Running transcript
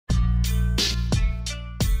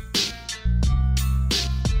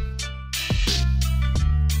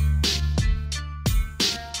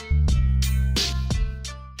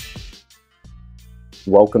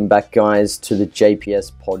Welcome back, guys, to the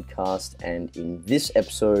JPS podcast. And in this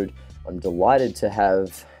episode, I'm delighted to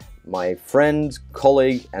have my friend,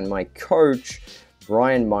 colleague, and my coach,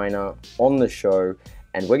 Brian Miner, on the show.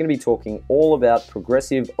 And we're going to be talking all about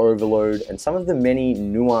progressive overload and some of the many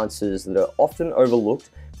nuances that are often overlooked,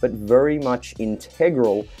 but very much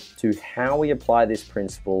integral to how we apply this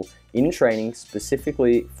principle in training,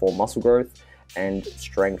 specifically for muscle growth and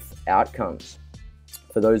strength outcomes.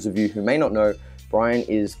 For those of you who may not know, Brian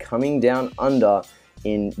is coming down under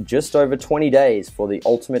in just over 20 days for the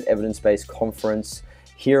Ultimate Evidence-Based Conference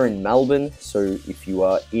here in Melbourne. So if you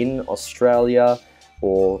are in Australia,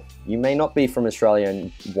 or you may not be from Australia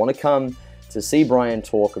and want to come to see Brian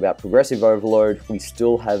talk about progressive overload, we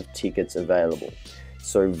still have tickets available.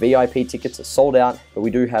 So VIP tickets are sold out, but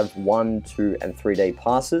we do have 1, 2, and 3 day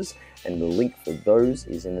passes, and the link for those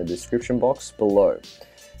is in the description box below.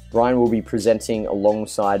 Brian will be presenting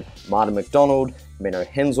alongside Martin McDonald, Menno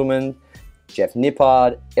Henselman, Jeff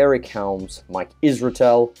Nippard, Eric Helms, Mike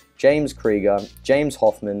Israetel, James Krieger, James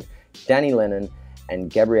Hoffman, Danny Lennon, and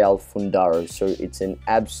Gabrielle Fundaro. So it's an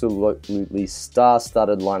absolutely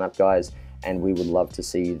star-studded lineup, guys, and we would love to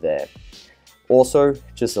see you there. Also,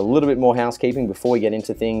 just a little bit more housekeeping before we get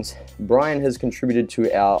into things. Brian has contributed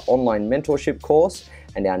to our online mentorship course,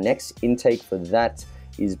 and our next intake for that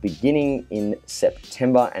is beginning in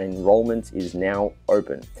September, and enrollment is now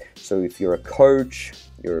open. So if you're a coach,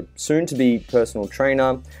 you're a soon-to-be personal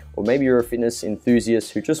trainer, or maybe you're a fitness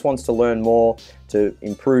enthusiast who just wants to learn more to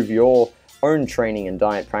improve your own training and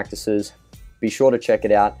diet practices, be sure to check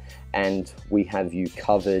it out, and we have you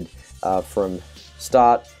covered from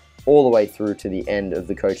start all the way through to the end of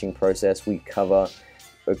the coaching process. We cover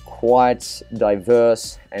a quite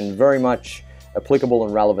diverse and very much applicable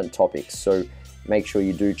and relevant topics, so make sure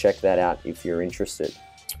you do check that out if you're interested.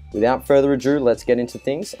 Without further ado, let's get into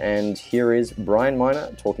things, and here is Brian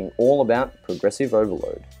Miner talking all about progressive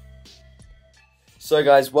overload. So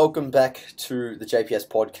guys, welcome back to the JPS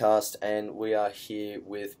podcast, and we are here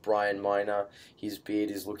with Brian Miner. His beard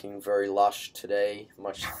is looking very lush today,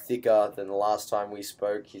 much thicker than the last time we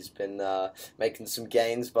spoke. He's been making some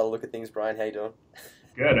gains by the look of things. Brian, how you doing?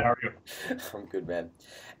 Good, how are you? I'm good, man.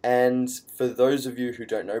 And for those of you who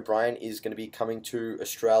don't know, Brian is going to be coming to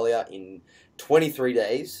Australia in 23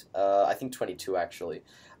 days. I think 22 actually.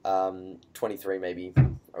 23 maybe,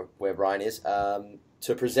 where Brian is.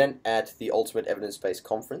 To present at the Ultimate Evidence-Based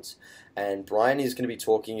Conference, and Brian is going to be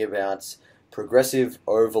talking about progressive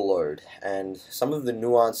overload and some of the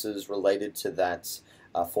nuances related to that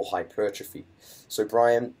for hypertrophy. So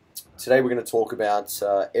Brian, today we're going to talk about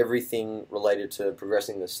everything related to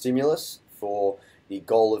progressing the stimulus for the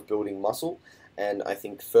goal of building muscle, and I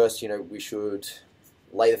think first, we should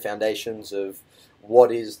lay the foundations of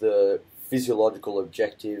what is the physiological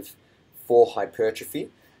objective for hypertrophy.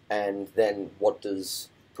 And then what does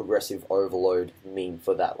progressive overload mean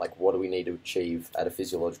for that? Like, what do we need to achieve at a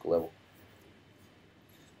physiological level?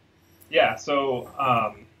 Yeah, so,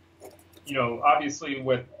 obviously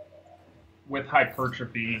with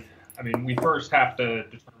hypertrophy, I mean, we first have to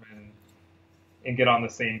determine and get on the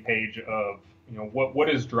same page of, what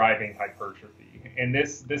is driving hypertrophy. And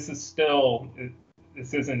this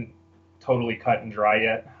isn't totally cut and dry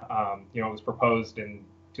yet. It was proposed in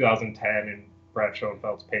 2010 in Brad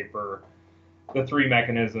Schoenfeld's paper, the three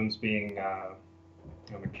mechanisms being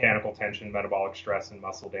mechanical tension, metabolic stress, and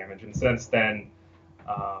muscle damage. And since then,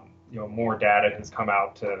 more data has come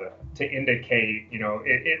out to indicate,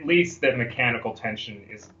 at least that mechanical tension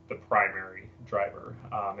is the primary driver.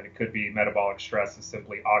 And it could be metabolic stress is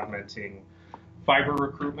simply augmenting fiber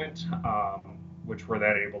recruitment, which we're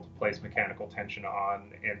then able to place mechanical tension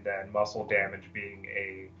on, and then muscle damage being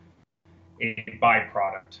a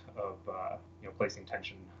byproduct of placing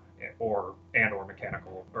tension or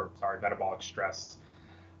metabolic stress.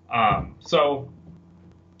 So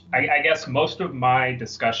I guess most of my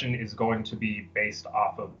discussion is going to be based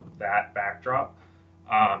off of that backdrop,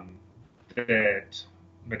 that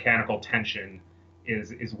mechanical tension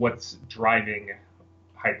is what's driving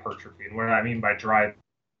hypertrophy. And what I mean by driving,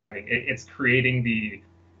 it's creating the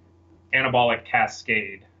anabolic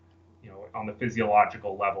cascade. On the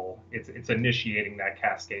physiological level, it's initiating that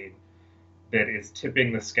cascade that is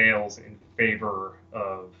tipping the scales in favor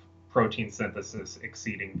of protein synthesis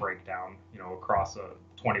exceeding breakdown, across a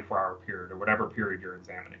 24-hour period or whatever period you're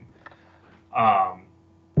examining.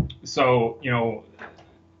 So,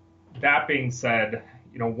 that being said,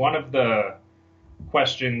 one of the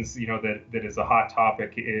questions, that is a hot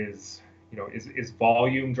topic is, is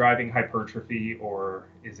volume driving hypertrophy or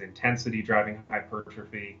is intensity driving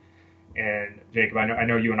hypertrophy? And Jacob, I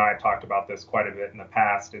know you and I have talked about this quite a bit in the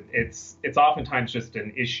past. It's oftentimes just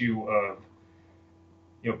an issue of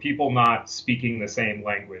people not speaking the same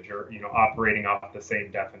language, or operating off the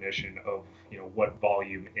same definition of what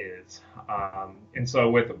volume is. And so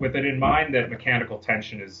with it in mind that mechanical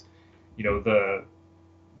tension is the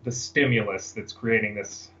stimulus that's creating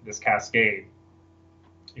this cascade,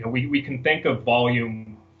 we can think of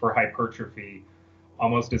volume for hypertrophy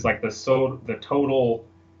almost as like the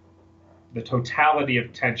totality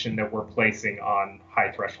of tension that we're placing on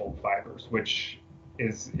high threshold fibers, which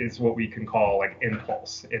is what we can call like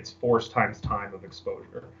impulse. It's force times time of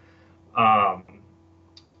exposure.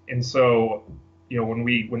 And so, when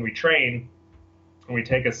we train, when we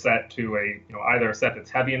take a set to either a set that's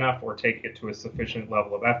heavy enough or take it to a sufficient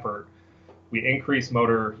level of effort, we increase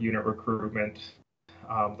motor unit recruitment.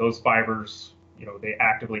 Those fibers, they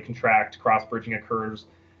actively contract, cross bridging occurs.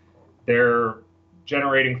 They're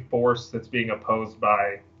generating force that's being opposed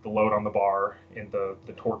by the load on the bar and the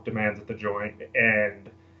torque demands at the joint, and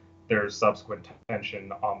there's subsequent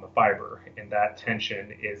tension on the fiber, and that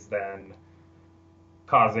tension is then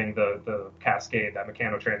causing the cascade, that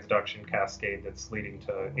mechanotransduction cascade that's leading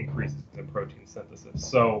to increases in protein synthesis.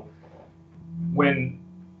 So when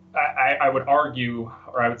I would argue,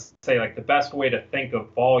 or I would say, like, the best way to think of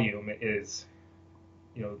volume is,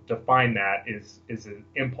 define that is an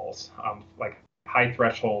impulse, like high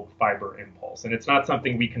threshold fiber impulse. And it's not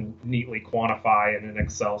something we can neatly quantify in an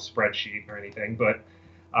Excel spreadsheet or anything, but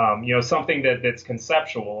something that's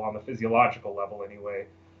conceptual on the physiological level anyway.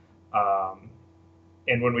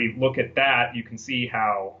 And when we look at that, you can see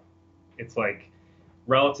how it's like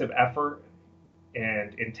relative effort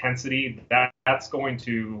and intensity, that's going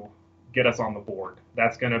to get us on the board.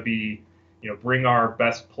 That's going to be, bring our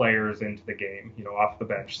best players into the game, off the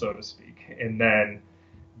bench, so to speak. And then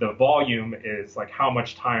the volume is like how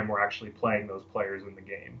much time we're actually playing those players in the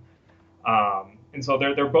game. And so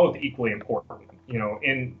they're both equally important.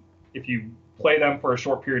 If you play them for a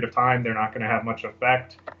short period of time, they're not going to have much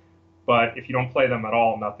effect. But if you don't play them at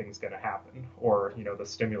all, nothing's going to happen, or the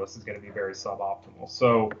stimulus is going to be very suboptimal.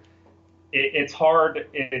 So it's hard.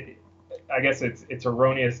 I guess it's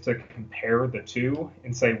erroneous to compare the two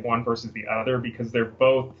and say one versus the other, because they're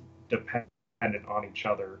both dependent on each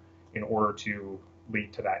other in order to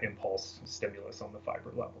lead to that impulse stimulus on the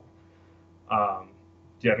fiber level.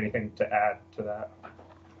 Do you have anything to add to that?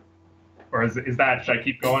 Or is that, should I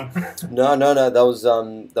keep going? No.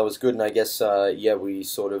 That was good, and I guess we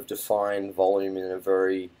sort of define volume in a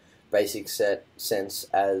very basic sense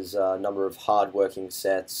as a number of hard working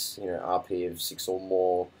sets, RP of 6 or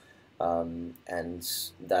more,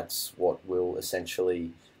 and that's what will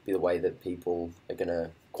essentially be the way that people are going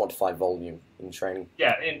to quantify volume in training.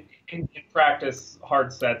 Yeah, in practice,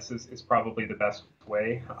 hard sets is probably the best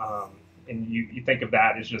way. And you think of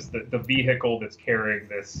that as just the vehicle that's carrying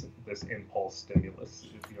this impulse stimulus,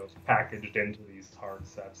 packaged into these hard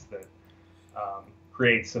sets that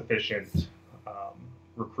create sufficient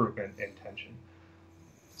recruitment and tension.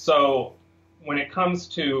 So when it comes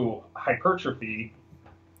to hypertrophy,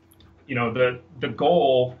 the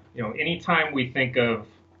goal, anytime we think of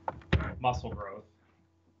muscle growth,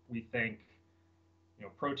 we think,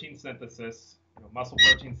 protein synthesis. Muscle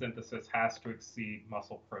protein synthesis has to exceed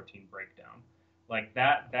muscle protein breakdown. Like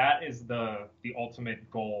that is the ultimate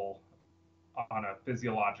goal on a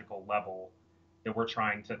physiological level that we're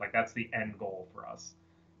trying to, like, that's the end goal for us.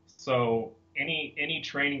 So any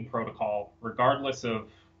training protocol, regardless of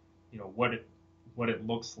what it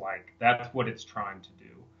looks like, that's what it's trying to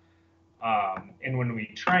do. And when we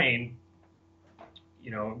train,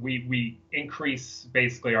 we increase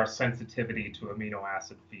basically our sensitivity to amino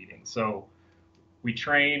acid feeding. So we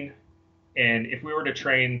train, and if we were to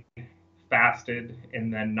train fasted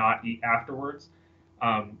and then not eat afterwards,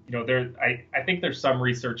 I think there's some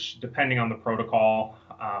research, depending on the protocol,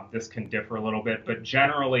 this can differ a little bit, but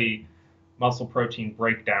generally muscle protein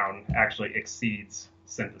breakdown actually exceeds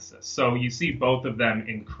synthesis. So you see both of them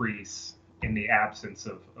increase in the absence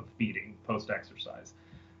of feeding post-exercise.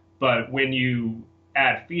 But when you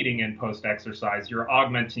add feeding in post-exercise, you're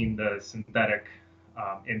augmenting the synthetic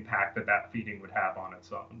impact that feeding would have on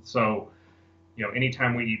its own. So,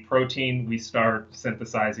 anytime we eat protein, we start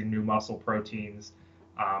synthesizing new muscle proteins,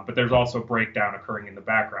 but there's also breakdown occurring in the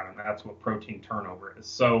background, and that's what protein turnover is.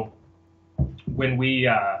 So, when we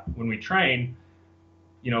train,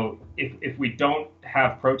 if we don't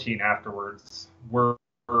have protein afterwards,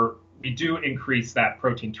 we do increase that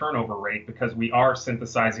protein turnover rate because we are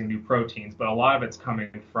synthesizing new proteins, but a lot of it's coming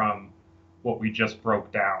from what we just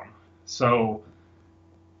broke down. So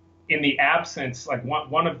in the absence, like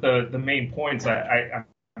one of the main points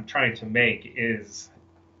I'm trying to make is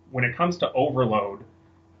when it comes to overload,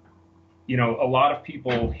 you know, a lot of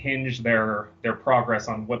people hinge their progress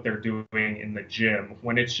on what they're doing in the gym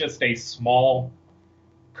when it's just a small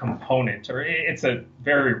component, or it's a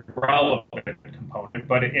very relevant component,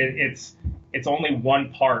 but it's only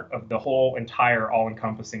one part of the whole entire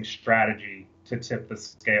all-encompassing strategy to tip the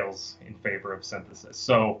scales in favor of synthesis.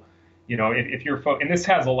 So, you know, if you're and this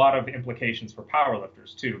has a lot of implications for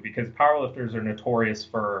powerlifters too, because powerlifters are notorious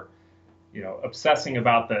for, you know, obsessing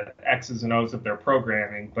about the X's and O's of their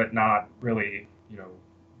programming, but not really, you know,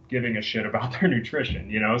 giving a shit about their nutrition,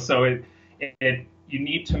 you know. So you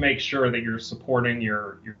need to make sure that you're supporting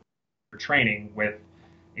your training with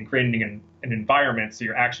and creating an environment so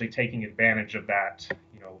you're actually taking advantage of that,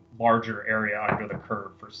 you know, larger area under the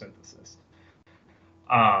curve for synthesis.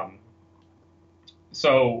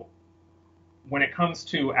 So when it comes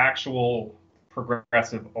to actual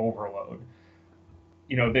progressive overload,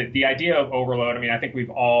 you know, the idea of overload, I mean, I think we've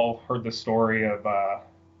all heard the story of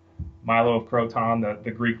Milo of Croton,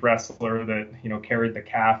 the Greek wrestler that, you know, carried the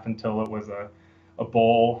calf until it was a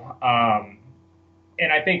bull.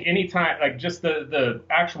 And I think anytime, like just the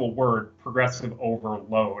actual word progressive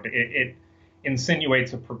overload, it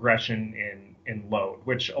insinuates a progression in load,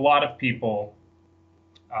 which a lot of people,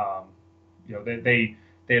 you know, they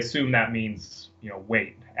assume that means, you know,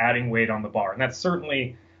 weight, adding weight on the bar. And that's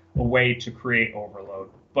certainly a way to create overload.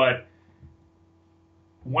 But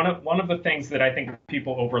one of the things that I think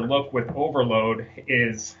people overlook with overload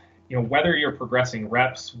is, you know, whether you're progressing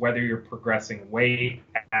reps, whether you're progressing weight,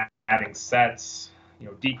 adding sets, you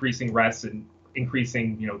know, decreasing rests and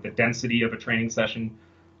increasing, you know, the density of a training session,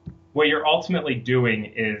 what you're ultimately doing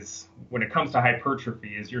is, when it comes to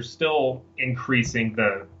hypertrophy, is you're still increasing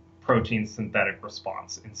the protein synthetic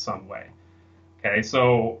response in some way. Okay,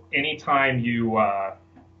 so anytime you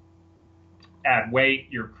add weight,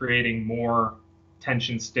 you're creating more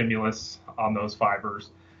tension stimulus on those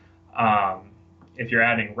fibers. If you're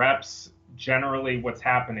adding reps, generally what's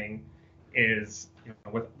happening is, you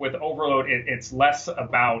know, with overload, it's less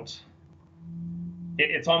about,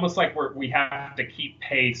 it's almost like we have to keep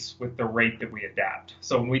pace with the rate that we adapt.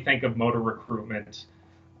 So when we think of motor recruitment,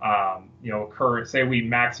 you know, say we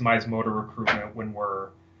maximize motor recruitment when we're,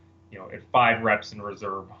 you know, at 5 reps in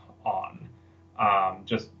reserve on,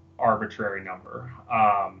 just arbitrary number.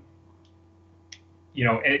 You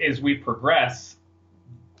know, as we progress,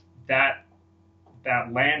 that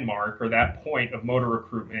landmark or that point of motor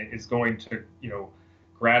recruitment is going to, you know,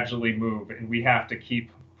 gradually move, and we have to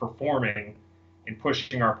keep performing and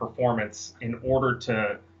pushing our performance in order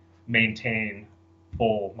to maintain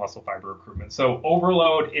full muscle fiber recruitment. So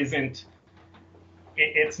overload isn't,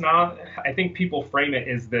 it's not, I think people frame it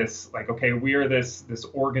as this, like, okay, we are this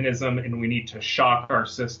organism and we need to shock our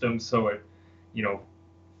system so it, you know,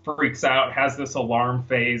 freaks out, has this alarm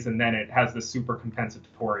phase, and then it has this super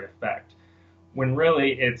compensatory effect. When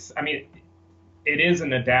really it's, I mean, it is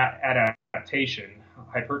an adaptation.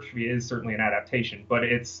 Hypertrophy is certainly an adaptation, but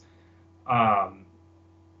it's,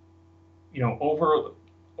 you know,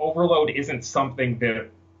 overload isn't something that,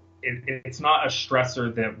 it's not a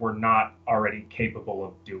stressor that we're not already capable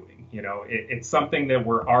of doing. You know, it's something that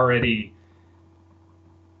we're already,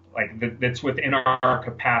 like, that's within our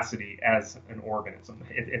capacity as an organism.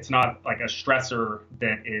 It's not like a stressor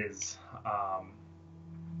that is,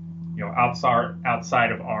 you know,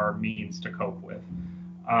 outside of our means to cope with.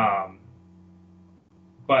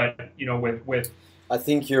 But, you know, with I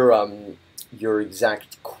think your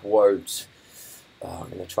exact quote, I'm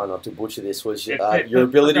going to try not to butcher this, was your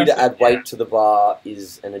ability to add weight to the bar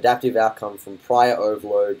is an adaptive outcome from prior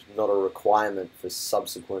overload, not a requirement for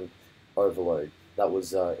subsequent overload. That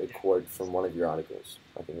was a quote from one of your articles,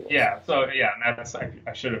 I think it was. Yeah, so yeah, that's,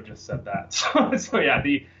 I should have just said that. So yeah,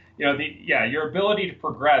 your ability to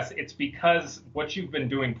progress, it's because what you've been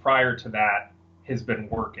doing prior to that has been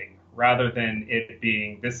working, rather than it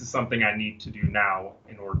being, this is something I need to do now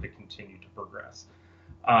in order to continue to progress.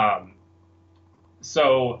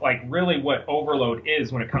 So, like, really what overload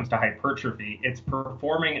is when it comes to hypertrophy, it's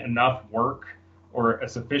performing enough work or a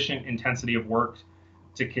sufficient intensity of work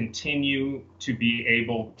to continue to be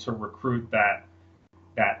able to recruit that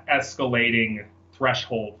escalating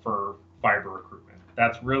threshold for fiber recruitment.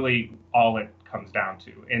 That's really all it comes down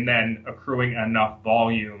to. And then accruing enough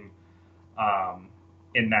volume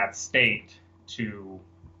in that state to,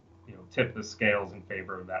 you know, tip the scales in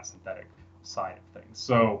favor of that synthetic side of things.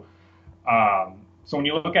 So, so when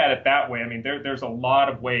you look at it that way, I mean, there's a lot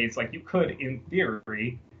of ways, like, you could, in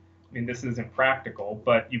theory, I mean, this isn't practical,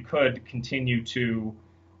 but you could continue to, you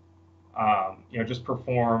know, just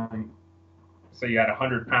perform, say you had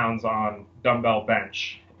 100 pounds on dumbbell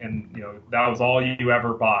bench, and that was all you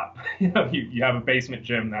ever bought. You have a basement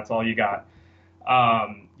gym, that's all you got.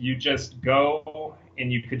 You just go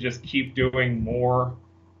and you could just keep doing more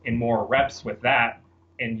and more reps with that,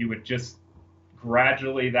 and you would just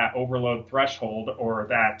gradually, that overload threshold or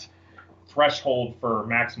that threshold for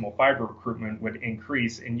maximal fiber recruitment would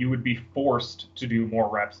increase, and you would be forced to do more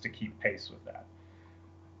reps to keep pace with that.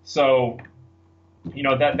 So,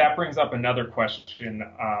 that brings up another question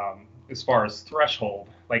as far as threshold.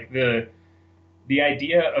 Like the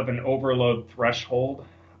idea of an overload threshold,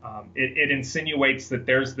 it insinuates that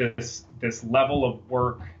there's this level of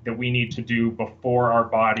work that we need to do before our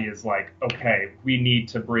body is like, okay, we need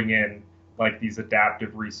to bring in like these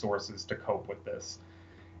adaptive resources to cope with this.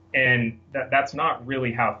 And that's not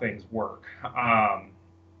really how things work.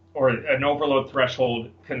 Or an overload threshold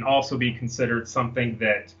can also be considered something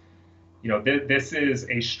that, this is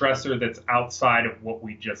a stressor that's outside of what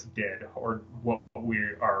we just did or what we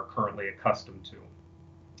are currently accustomed to.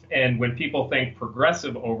 And when people think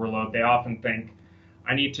progressive overload, they often think,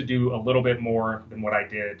 I need to do a little bit more than what I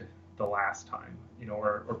did the last time,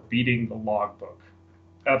 or beating the logbook.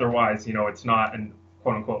 Otherwise, it's not an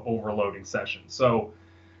quote unquote overloading session. So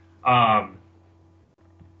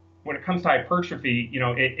when it comes to hypertrophy,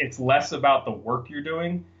 it's less about the work you're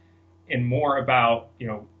doing and more about,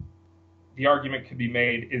 the argument could be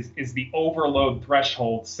made is the overload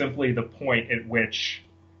threshold simply the point at which,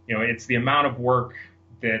 it's the amount of work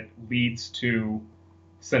that leads to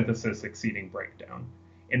synthesis exceeding breakdown.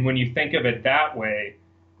 And when you think of it that way,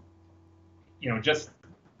 just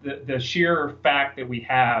the sheer fact that we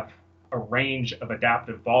have a range of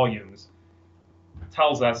adaptive volumes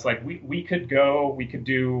tells us like we could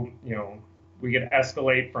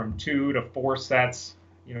escalate from 2 to 4 sets,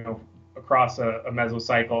 across a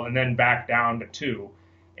mesocycle and then back down to 2.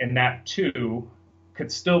 And that 2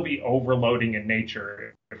 could still be overloading in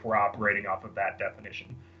nature if we're operating off of that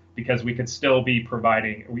definition, because we could still be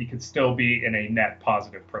in a net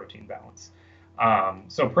positive protein balance.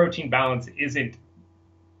 So protein balance isn't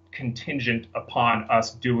contingent upon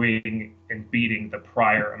us doing and beating the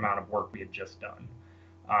prior amount of work we had just done,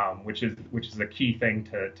 which is a key thing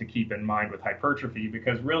to keep in mind with hypertrophy,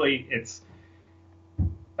 because really it's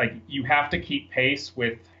like you have to keep pace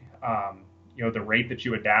with the rate that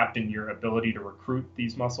you adapt and your ability to recruit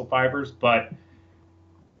these muscle fibers, but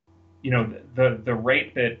the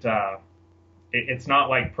rate that it's not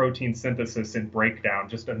like protein synthesis and breakdown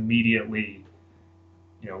just immediately,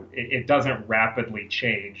 it doesn't rapidly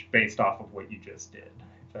change based off of what you just did,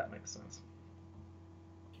 if that makes sense.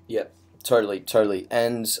 Yeah, totally.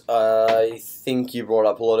 And I think you brought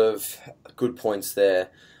up a lot of good points there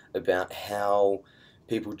about how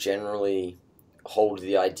people generally hold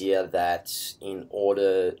the idea that in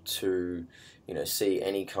order to, see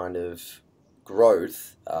any kind of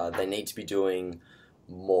growth, they need to be doing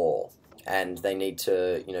more, and they need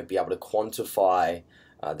to, be able to quantify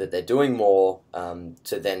that they're doing more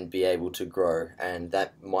to then be able to grow. And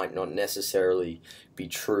that might not necessarily be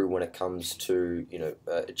true when it comes to,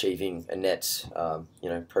 achieving a net,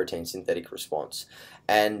 protein synthetic response.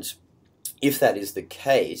 And if that is the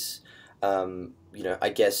case, I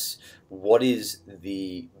guess what is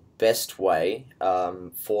the best way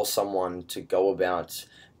for someone to go about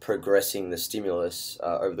progressing the stimulus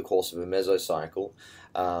over the course of a mesocycle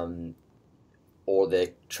or their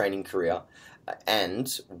training career,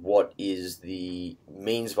 and what is the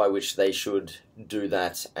means by which they should do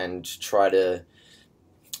that and try to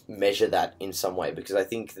measure that in some way? Because I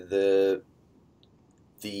think the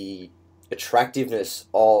attractiveness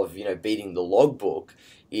of beating the logbook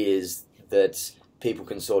is that people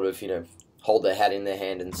can sort of hold their hat in their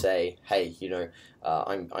hand and say, hey,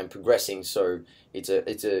 I'm progressing, so it's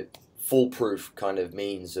a foolproof kind of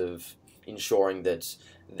means of ensuring that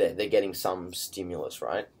they're getting some stimulus,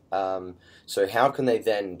 right? So how can they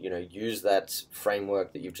then use that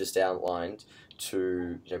framework that you've just outlined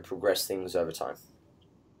to progress things over time?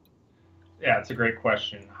 Yeah, it's a great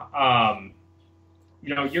question.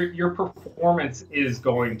 Your performance is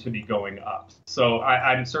going to be going up. So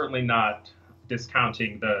I'm certainly not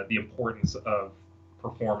discounting the importance of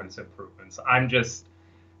performance improvements. I'm just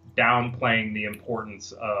downplaying the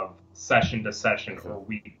importance of session to session or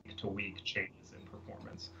week to week changes in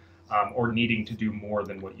performance, or needing to do more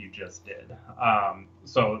than what you just did.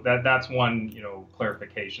 So that's one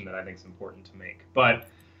clarification that I think is important to make. But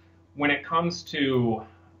when it comes to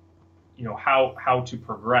how to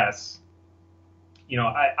progress,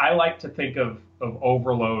 I like to think of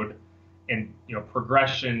overload and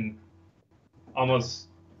progression almost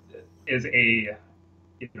is a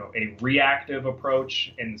reactive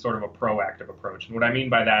approach and sort of a proactive approach. And what I mean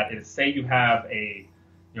by that is, say you have a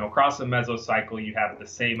across the mesocycle, you have the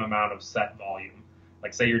same amount of set volume.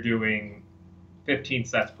 Like say you're doing 15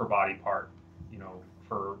 sets per body part,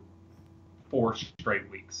 for 4 straight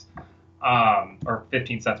weeks, or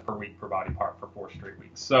 15 sets per week per body part for 4 straight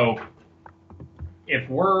weeks. So if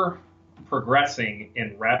we're progressing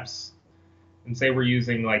in reps, and say we're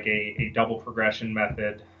using like a double progression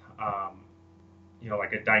method,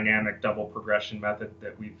 like a dynamic double progression method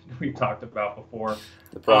that we've talked about before.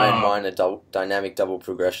 The Brian Minor dynamic double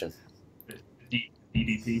progression.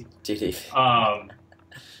 DDP. DDP.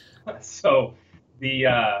 So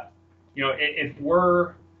if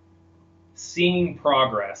we're seeing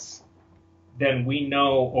progress, then we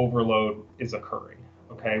know overload is occurring.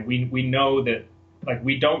 Okay, we know that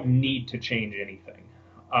we don't need to change anything.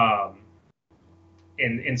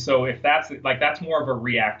 And so if that's more of a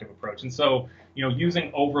reactive approach. And so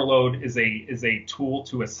using overload is a tool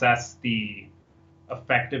to assess the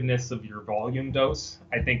effectiveness of your volume dose,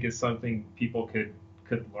 I think is something people could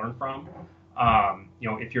learn from.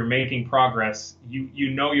 If you're making progress,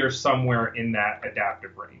 you're somewhere in that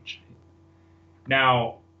adaptive range.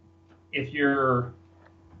 Now, if you're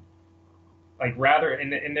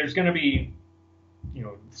and there's going to be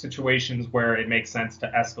situations where it makes sense to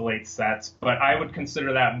escalate sets, but I would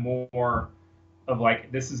consider that more of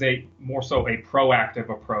this is more so a proactive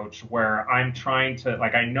approach where I'm trying to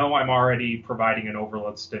I know I'm already providing an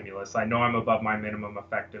overload stimulus. I know I'm above my minimum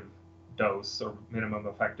effective dose or minimum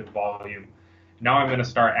effective volume. Now I'm going to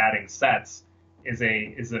start adding sets is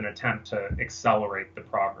an attempt to accelerate the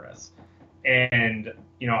progress. And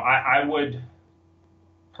I would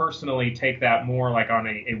personally take that more on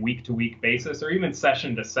a week-to-week basis or even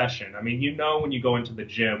session to session. I mean, when you go into the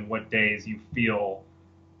gym what days you feel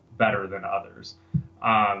better than others.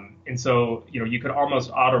 And so, you could almost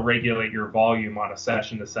auto-regulate your volume on a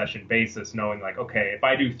session-to-session basis, knowing okay, if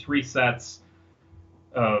I do 3 sets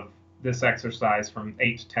of this exercise from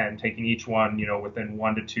 8 to 10, taking each one, within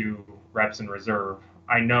 1 to 2 reps in reserve,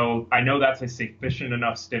 I know that's a sufficient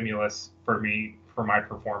enough stimulus for my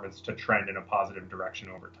performance to trend in a positive direction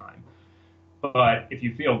over time. But if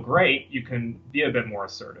you feel great, you can be a bit more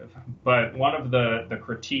assertive. But one of the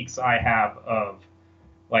critiques I have of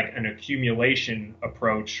an accumulation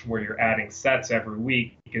approach where you're adding sets every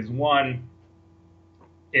week is one,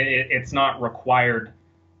 it's not required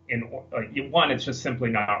it's just simply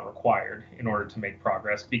not required in order to make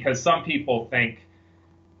progress, because some people think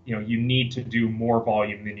you need to do more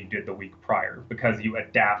volume than you did the week prior because you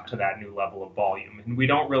adapt to that new level of volume. And we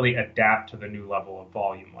don't really adapt to the new level of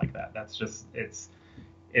volume like that. That's just, if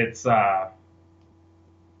that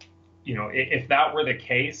were the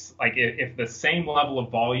case, if the same level of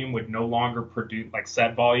volume would no longer produce,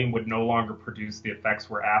 set volume would no longer produce the effects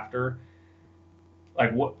we're after,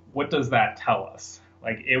 what does that tell us?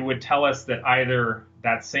 It would tell us that either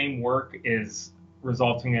that same work is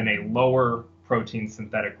resulting in a lower protein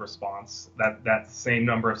synthetic response, that same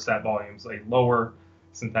number of set volumes, a lower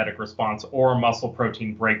synthetic response, or muscle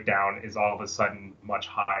protein breakdown is all of a sudden much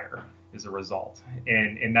higher as a result.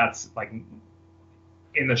 And that's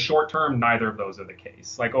in the short term, neither of those are the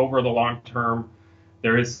case. Over the long term,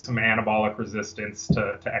 there is some anabolic resistance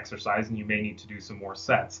to exercise, and you may need to do some more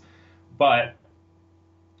sets. But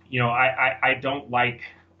I don't I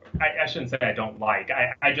shouldn't say I don't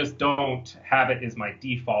I just don't have it as my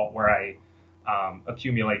default where I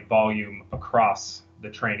accumulate volume across the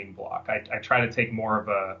training block. I try to take more of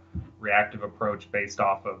a reactive approach based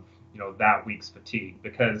off of that week's fatigue,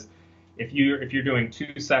 because if you're doing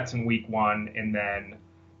 2 sets in week 1 and then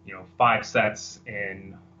 5 sets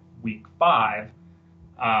in week 5,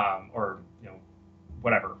 or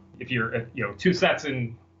whatever, if you're 2 sets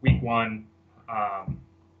in week 1,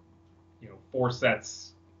 4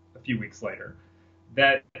 sets a few weeks later,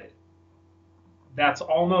 that's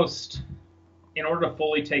almost, in order to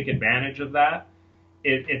fully take advantage of that,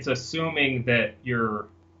 it's assuming that your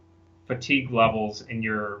fatigue levels and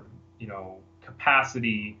your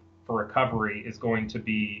capacity for recovery is going to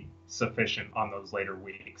be sufficient on those later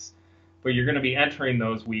weeks. But you're going to be entering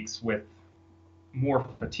those weeks with more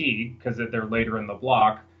fatigue because they're later in the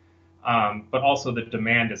block, but also the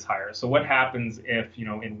demand is higher. So what happens if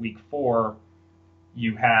in week 4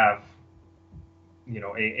 you have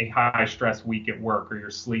a high stress week at work, or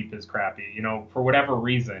your sleep is crappy, for whatever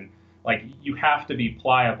reason, you have to be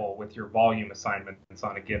pliable with your volume assignments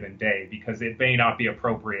on a given day, because it may not be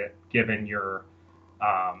appropriate given your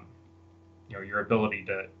your ability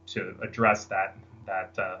to address that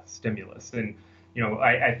stimulus. And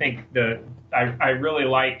I think I really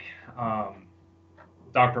like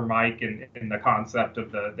Dr. Mike and the concept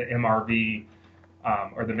of the MRV,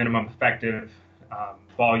 or the minimum effective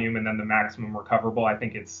volume and then the maximum recoverable. I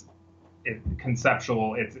think it's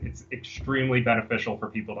conceptual. It's extremely beneficial for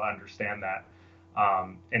people to understand that,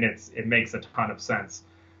 and it makes a ton of sense.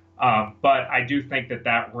 But I do think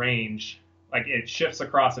that range, like, it shifts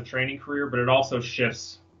across a training career, but it also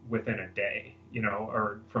shifts within a day,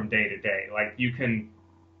 or from day to day. Like, you can,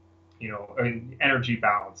 energy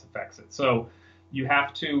balance affects it. So you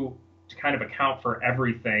have to kind of account for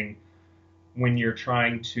everything when you're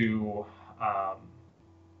trying to,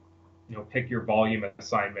 pick your volume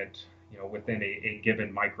assignment, within a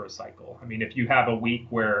given microcycle. I mean, if you have a week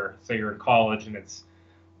where, say, you're in college and it's,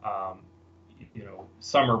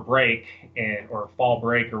 summer break or fall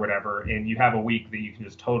break or whatever, and you have a week that you can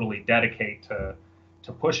just totally dedicate to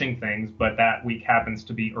pushing things, but that week happens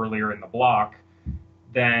to be earlier in the block,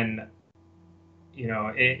 then,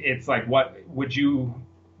 it's like, what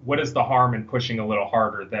is the harm in pushing a little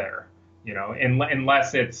harder there,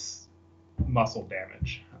 unless it's muscle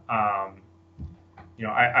damage. I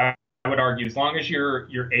would argue, as long as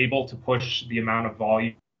you're able to push the amount of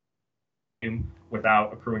volume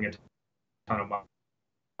without accruing a ton of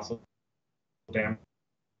muscle damage,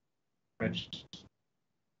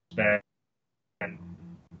 then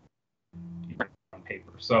you bring it on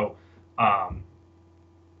paper. So, to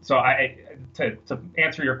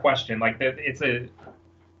answer your question, like, it's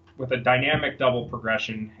with a dynamic double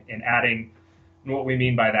progression and adding. And what we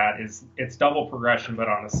mean by that is it's double progression, but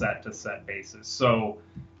on a set to set basis. So,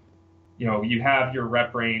 you have your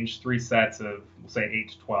rep range, 3 sets of, we'll say,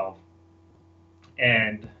 8 to 12.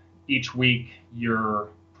 And each week you're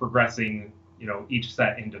progressing, each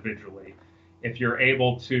set individually. If you're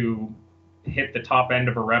able to hit the top end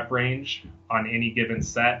of a rep range on any given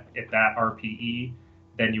set at that RPE,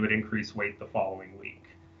 then you would increase weight the following week.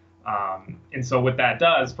 And so what that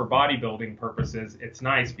does for bodybuilding purposes, it's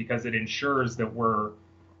nice because it ensures that we're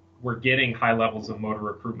getting high levels of motor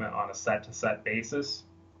recruitment on a set to set basis.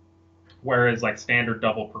 Whereas, like, standard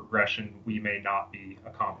double progression, we may not be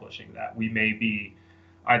accomplishing that. We may be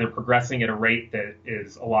either progressing at a rate that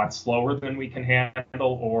is a lot slower than we can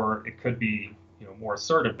handle, or it could be, more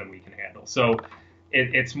assertive than we can handle. So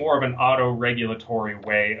it's more of an auto-regulatory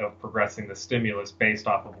way of progressing the stimulus based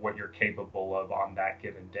off of what you're capable of on that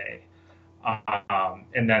given day.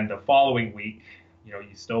 And then the following week, you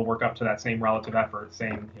still work up to that same relative effort,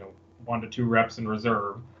 same, 1 to 2 reps in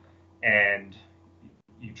reserve, and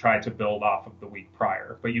you try to build off of the week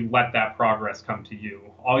prior, but you let that progress come to you.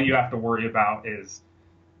 All you have to worry about is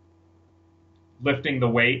lifting the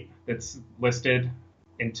weight that's listed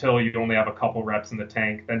until you only have a couple reps in the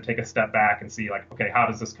tank, then take a step back and see, like, okay, how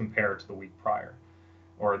does this compare to the week prior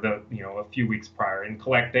or a few weeks prior, and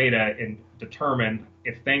collect data and determine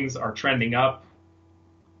if things are trending up,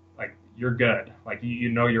 like, you're good. Like,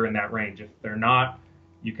 you're in that range. If they're not,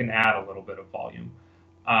 you can add a little bit of volume.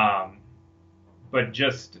 But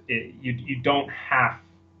you don't have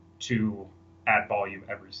to add volume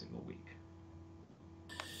every single week.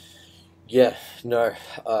 Yeah, no,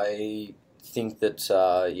 I think that,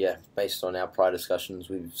 based on our prior discussions,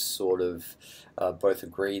 we've sort of both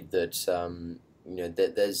agreed that,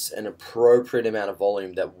 that there's an appropriate amount of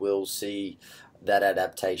volume that will see that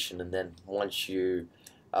adaptation. And then once you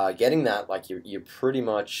are getting that, like, you're pretty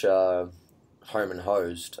much home and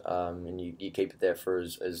hosed, and you keep it there for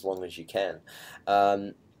as long as you can.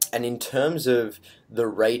 And in terms of the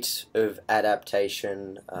rate of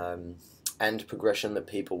adaptation and progression that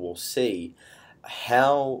people will see,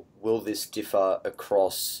 how will this differ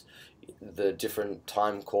across the different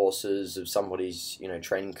time courses of somebody's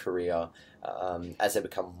training career as they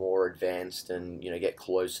become more advanced and get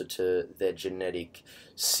closer to their genetic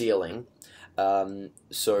ceiling?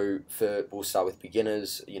 So we'll start with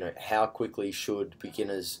beginners. How quickly should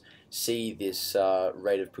beginners see this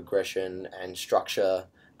rate of progression and structure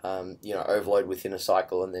overload within a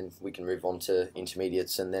cycle, and then we can move on to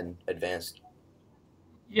intermediates and then advanced?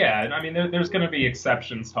 Yeah, and I mean, there's going to be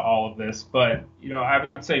exceptions to all of this, but I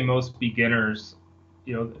would say most beginners,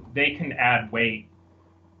 they can add weight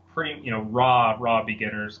pretty, raw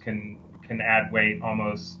beginners can add weight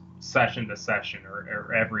almost session to session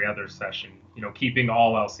or every other session, keeping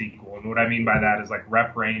all else equal. And what I mean by that is, like,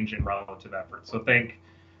 rep range and relative effort. So think,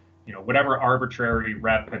 whatever arbitrary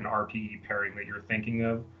rep and RPE pairing that you're thinking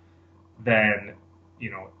of, then,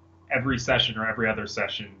 every session or every other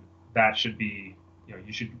session, that should be,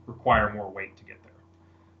 you should require more weight to get there.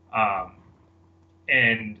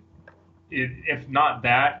 And if not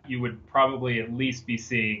that, you would probably at least be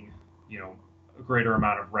seeing, a greater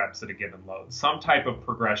amount of reps at a given load. Some type of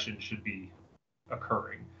progression should be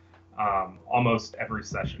occurring. almost every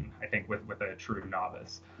session, I think, with a true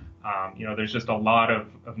novice. There's just a lot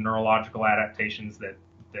of neurological adaptations that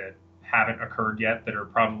haven't occurred yet that are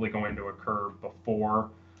probably going to occur before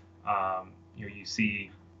you see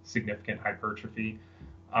significant hypertrophy.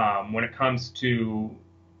 When it comes to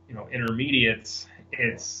intermediates,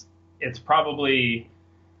 it's probably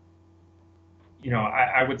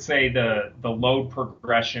I would say the load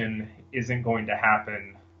progression isn't going to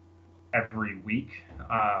happen every week.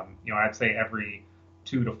 I'd say every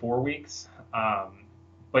 2 to 4 weeks.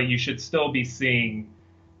 But you should still be seeing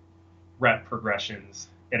rep progressions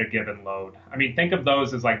at a given load. I mean, think of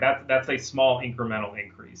those as like that's a small incremental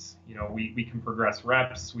increase. We can progress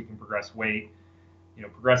reps, we can progress weight.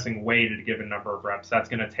 Progressing weight at a given number of reps, that's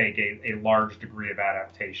going to take a large degree of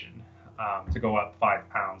adaptation to go up 5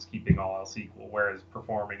 pounds, keeping all else equal. Whereas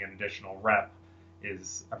performing an additional rep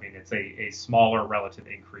it's a smaller relative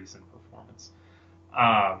increase in performance.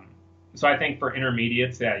 So I think for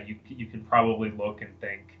intermediates, yeah, you can probably look and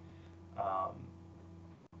think,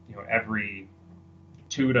 every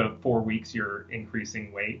 2 to 4 weeks you're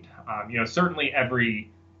increasing weight. Certainly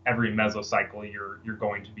every mesocycle you're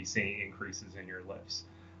going to be seeing increases in your lifts.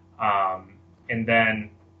 And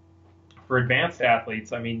then for advanced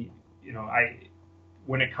athletes, when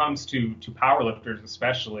it comes to powerlifters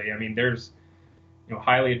especially, there's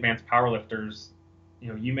highly advanced powerlifters,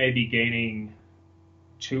 you may be gaining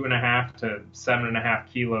 2.5 to 7.5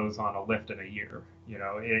 kilos on a lift in a year.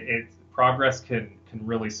 Progress can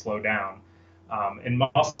really slow down, and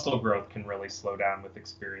muscle growth can really slow down with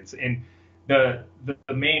experience. And the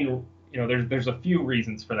main, there's a few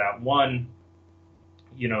reasons for that. One,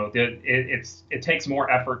 it takes more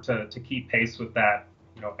effort to keep pace with that,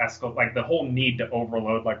 like the whole need to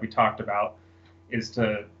overload, like we talked about, is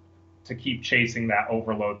to keep chasing that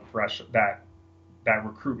overload threshold, that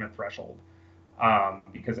recruitment threshold.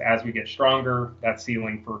 Because as we get stronger, that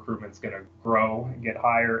ceiling for recruitment is going to grow and get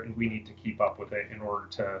higher, and we need to keep up with it in order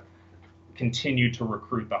to continue to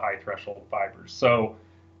recruit the high threshold fibers. So,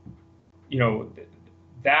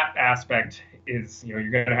 that aspect is, you're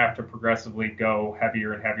going to have to progressively go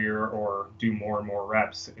heavier and heavier or do more and more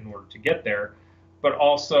reps in order to get there. But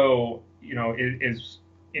also, is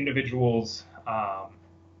individuals'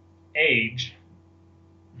 age,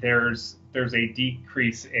 there's a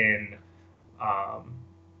decrease in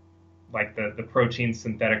like the protein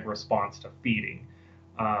synthetic response to feeding.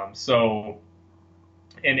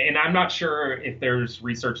 And I'm not sure if there's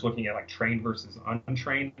research looking at like trained versus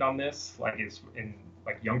untrained on this, like is in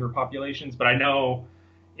like younger populations, but I know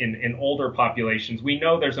in older populations, we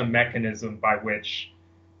know there's a mechanism by which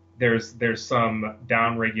there's some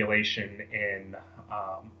downregulation in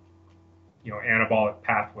anabolic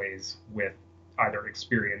pathways with either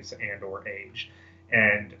experience and or age.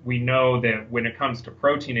 And we know that when it comes to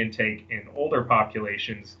protein intake in older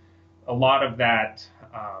populations, a lot of that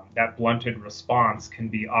blunted response can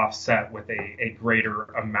be offset with a greater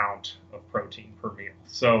amount of protein per meal.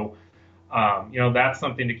 So, that's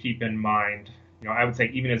something to keep in mind. I would say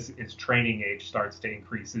even as training age starts to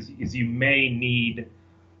increase, is you may need,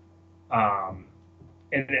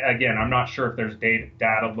 and again, I'm not sure if there's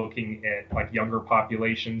data looking at like younger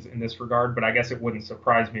populations in this regard, but I guess it wouldn't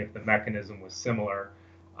surprise me if the mechanism was similar,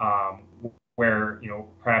 where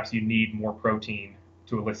perhaps you need more protein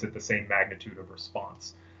to elicit the same magnitude of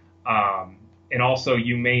response. And also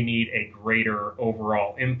you may need a greater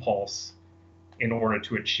overall impulse in order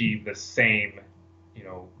to achieve the same,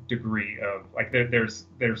 degree of like there's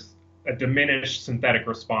a diminished synthetic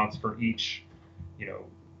response for each,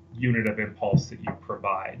 unit of impulse that you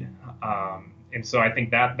provide. And so I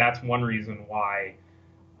think that's one reason why,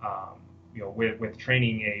 with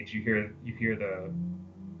training age, you hear the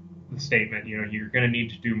statement, you're going to need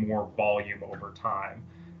to do more volume over time.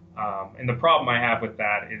 And the problem I have with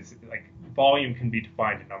that is like volume can be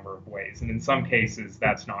defined a number of ways. And in some cases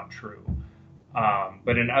that's not true.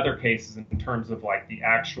 But in other cases, in terms of like the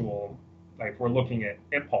actual, like we're looking at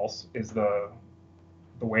impulse is the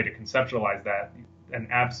way to conceptualize that. And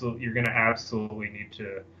you're going to absolutely need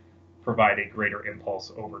to provide a greater impulse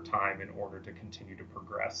over time in order to continue to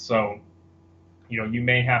progress. So, you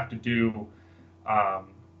may have to do,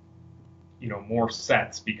 more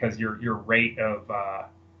sets because your rate of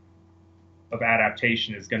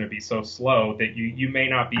adaptation is going to be so slow that you may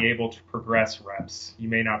not be able to progress reps. You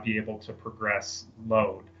may not be able to progress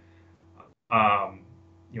load,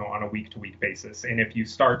 on a week-to-week basis. And if you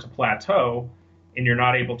start to plateau and you're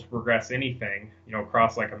not able to progress anything,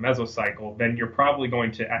 across like a mesocycle, then you're probably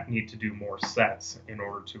going to need to do more sets in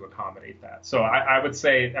order to accommodate that. So I would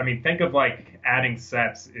say, think of like adding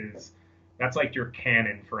sets that's like your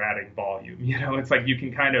cannon for adding volume. It's like you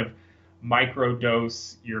can kind of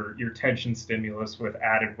microdose your tension stimulus with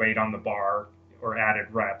added weight on the bar or added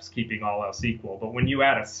reps, keeping all else equal. But when you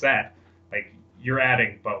add a set, like you're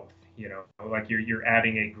adding both, like you're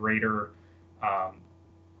adding a greater,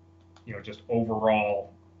 just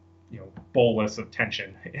overall, bolus of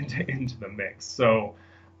tension into the mix. So,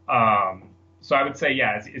 so I would say,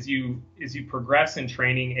 yeah, as you progress in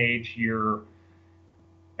training age,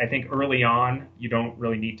 I think early on, you don't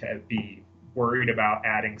really need to be worried about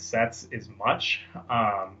adding sets as much.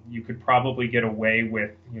 You could probably get away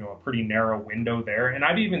with, a pretty narrow window there. And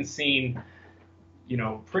I've even seen,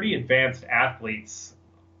 pretty advanced athletes,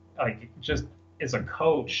 like just as a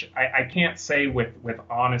coach, I can't say with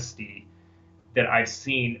honesty that I've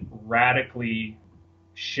seen radically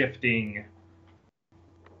shifting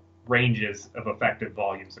ranges of effective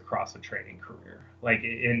volumes across a training career. Like,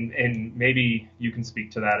 and maybe you can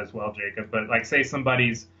speak to that as well, Jacob, but like say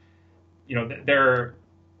somebody's, their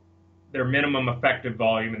minimum effective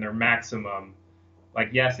volume and their maximum, like,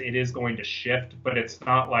 yes, it is going to shift, but it's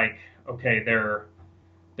not like, okay, their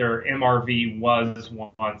MRV was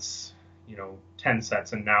once, 10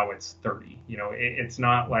 sets and now it's 30. It's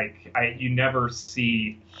not like you never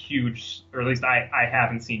see huge, or at least I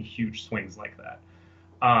haven't seen huge swings like that.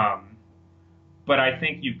 But I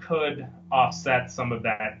think you could offset some of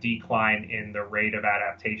that decline in the rate of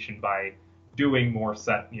adaptation by doing more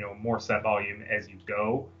set volume as you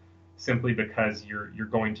go, simply because you're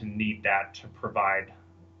going to need that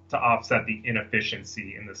to offset the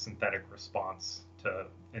inefficiency in the synthetic response to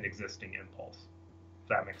an existing impulse. If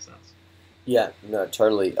that makes sense. Yeah, no,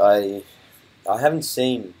 totally. I haven't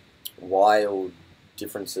seen wild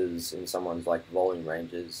differences in someone's like volume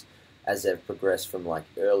ranges as they've progressed from like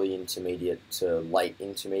early intermediate to late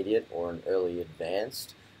intermediate or an early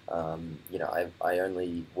advanced. I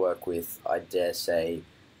only work with, I dare say,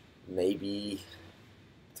 maybe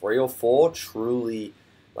 3 or 4 truly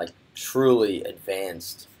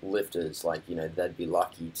advanced lifters. Like, they'd be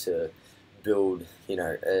lucky to build,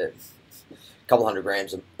 a couple hundred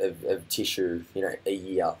grams of tissue, a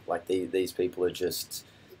year. Like these people are just,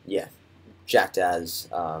 yeah, jacked as,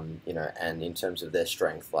 and in terms of their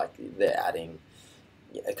strength, like they're adding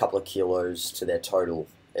a couple of kilos to their total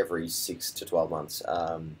every 6 to 12 months.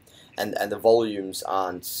 And the volumes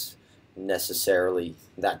aren't necessarily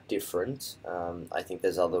that different. I think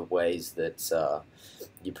there's other ways that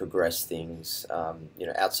you progress things,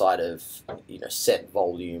 outside of, set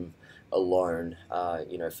volume alone,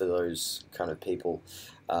 for those kind of people.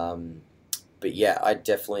 But yeah, I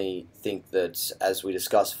definitely think that, as we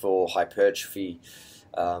discussed for hypertrophy,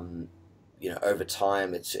 over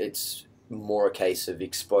time, it's more a case of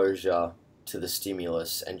exposure to the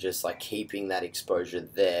stimulus and just like keeping that exposure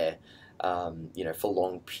there, for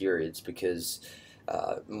long periods, because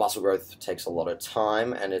muscle growth takes a lot of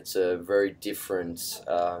time, and it's a very different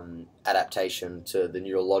adaptation to the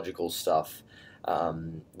neurological stuff,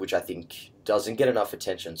 which I think doesn't get enough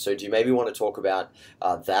attention. So do you maybe want to talk about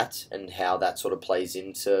that and how that sort of plays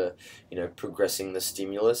into, progressing the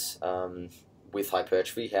stimulus with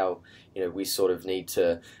hypertrophy, how, we sort of need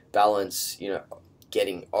to balance,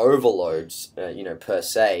 getting overloads, per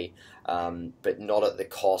se, but not at the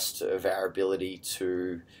cost of our ability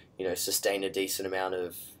to, sustain a decent amount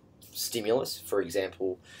of stimulus. For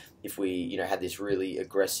example, if we, had this really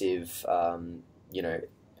aggressive,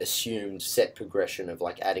 assumed set progression of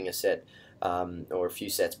like adding a set or a few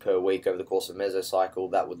sets per week over the course of mesocycle,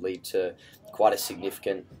 that would lead to quite a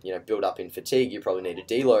significant, build up in fatigue. You probably need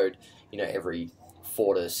to deload, every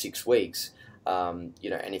 4 to 6 weeks. And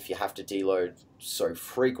if you have to deload so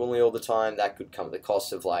frequently all the time, that could come at the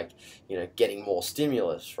cost of like, getting more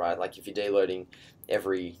stimulus, right? Like if you're deloading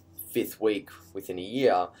every 5th week within a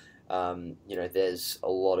year, there's a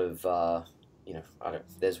lot of,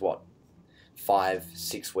 there's what,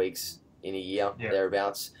 5-6 weeks in a year, yeah,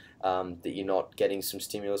 thereabouts, that you're not getting some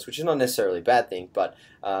stimulus, which is not necessarily a bad thing, but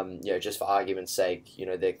just for argument's sake,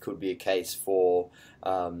 there could be a case for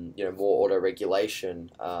more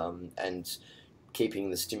auto-regulation, and keeping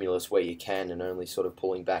the stimulus where you can and only sort of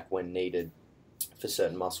pulling back when needed for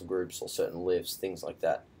certain muscle groups or certain lifts, things like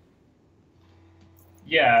that.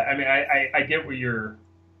 Yeah, I mean, I get what you're.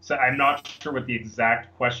 So I'm not sure what the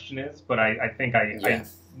exact question is, but I think I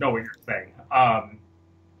know what you're saying.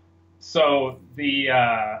 So the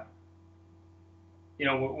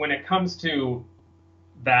when it comes to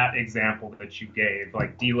that example that you gave,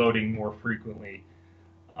 like deloading more frequently,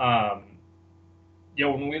 when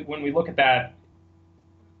we look at that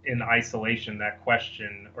in isolation, that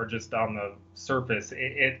question, or just on the surface,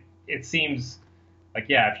 it seems like,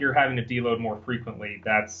 yeah, if you're having to deload more frequently,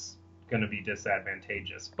 that's going to be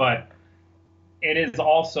disadvantageous. But it is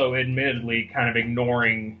also admittedly kind of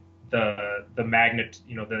ignoring the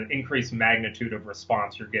increased magnitude of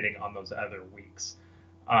response you're getting on those other weeks.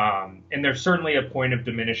 And there's certainly a point of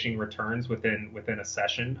diminishing returns within a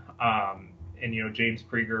session. And James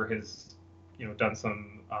Krieger has done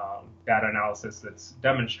some data analysis that's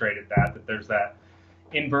demonstrated that there's that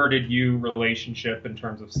inverted U relationship in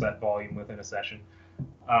terms of set volume within a session.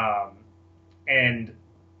 And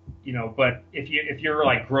but if you're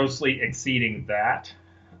like grossly exceeding that,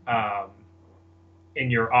 and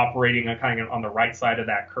you're operating kind of on the right side of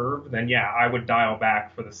that curve, then yeah, I would dial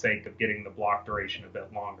back for the sake of getting the block duration a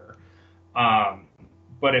bit longer.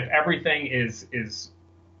 But if everything is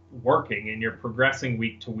working and you're progressing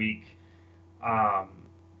week to week,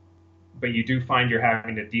 but you do find you're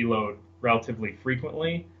having to deload relatively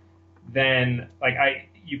frequently, then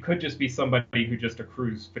you could just be somebody who just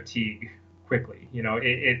accrues fatigue quickly.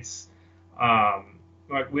 It's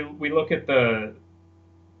we look at the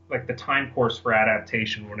time course for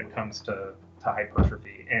adaptation when it comes to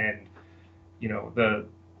hypertrophy, and the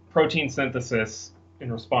protein synthesis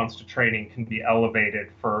in response to training can be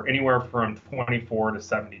elevated for anywhere from 24 to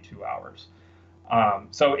 72 hours.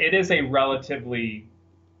 So it is a relatively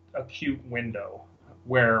acute window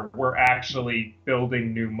where we're actually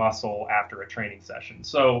building new muscle after a training session.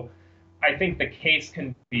 So I think the case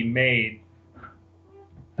can be made,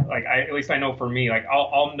 at least I know for me,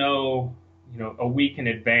 I'll know, a week in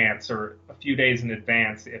advance or a few days in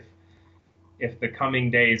advance if the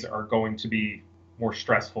coming days are going to be more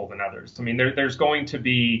stressful than others. I mean, there's going to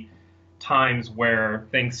be times where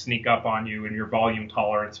things sneak up on you and your volume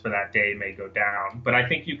tolerance for that day may go down. But I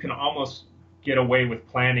think you can almost get away with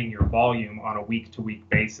planning your volume on a week-to-week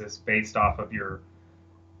basis based off of your,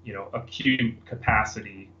 acute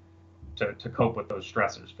capacity to cope with those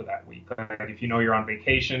stressors for that week. If you're on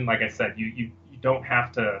vacation, like I said, you don't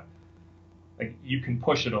have to, you can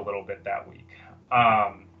push it a little bit that week.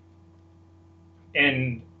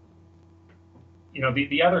 And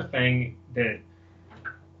the other thing that,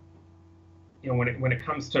 when it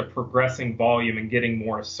comes to progressing volume and getting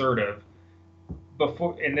more assertive,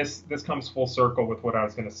 and this comes full circle with what I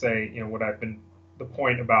was going to say, the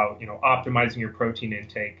point about, optimizing your protein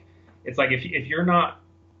intake. It's like if you're not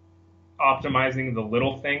optimizing the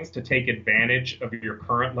little things to take advantage of your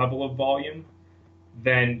current level of volume,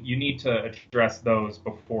 then you need to address those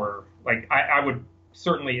before, I would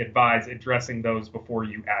certainly advise addressing those before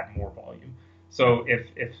you add more volume. So if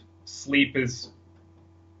sleep is,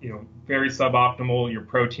 very suboptimal, your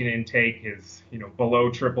protein intake is,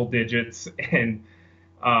 below triple digits, and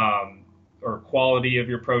or quality of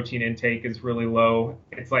your protein intake is really low,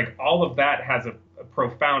 it's like all of that has a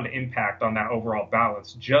profound impact on that overall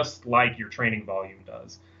balance, just like your training volume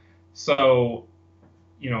does. So,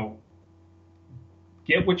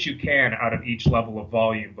 get what you can out of each level of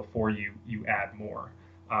volume before you add more,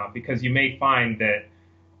 because you may find that,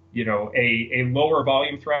 a lower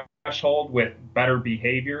volume threshold with better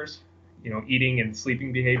behaviors, eating and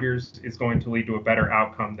sleeping behaviors, is going to lead to a better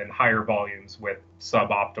outcome than higher volumes with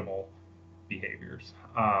suboptimal behaviors.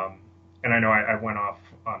 And I know I went off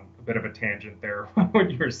on a bit of a tangent there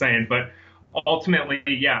what you were saying, but ultimately,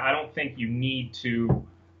 yeah, I don't think you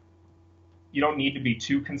don't need to be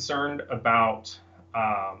too concerned about,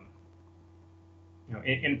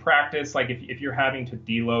 in practice, if you're having to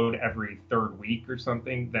deload every third week or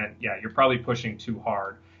something, then yeah, you're probably pushing too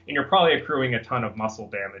hard, and you're probably accruing a ton of muscle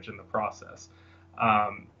damage in the process.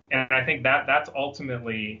 And I think that's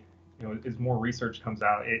ultimately, as more research comes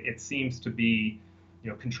out, it seems to be,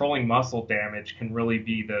 controlling muscle damage can really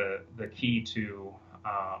be the key to,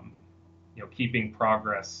 keeping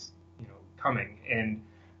progress, coming. And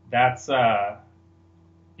that's,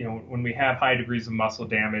 when we have high degrees of muscle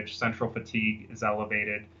damage, central fatigue is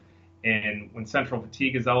elevated. And when central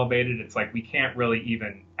fatigue is elevated, it's like we can't really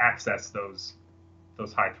even access those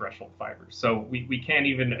high threshold fibers. So we can't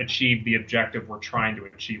even achieve the objective we're trying to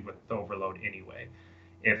achieve with the overload anyway,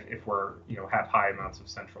 if we're, have high amounts of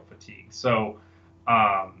central fatigue. So,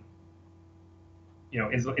 as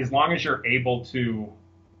long as you're able to,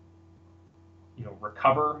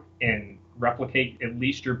 recover and replicate at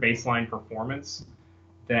least your baseline performance,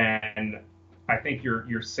 then I think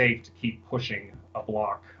you're safe to keep pushing a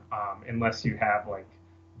block, unless you have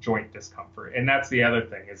joint discomfort. And that's the other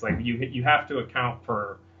thing, is you have to account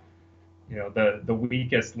for, the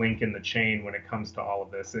weakest link in the chain when it comes to all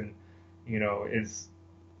of this. And, is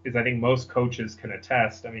I think most coaches can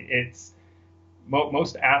attest. I mean, it's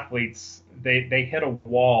most athletes, they hit a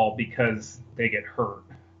wall because they get hurt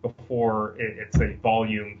before it's a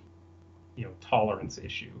volume, tolerance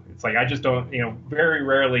issue. It's I just don't, very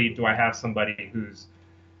rarely do I have somebody who's,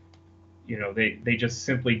 they just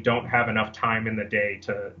simply don't have enough time in the day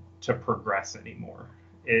to progress anymore.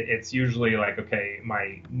 It's usually like, okay,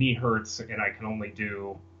 my knee hurts and I can only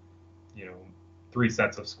do, 3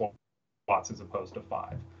 sets of squats as opposed to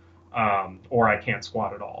 5, or I can't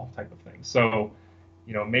squat at all, type of thing. So,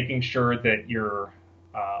 making sure that you're,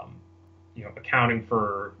 accounting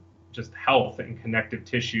for just health and connective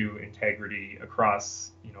tissue integrity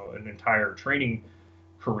across, an entire training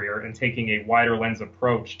career, and taking a wider lens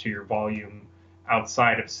approach to your volume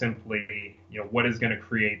outside of simply, what is going to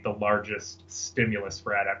create the largest stimulus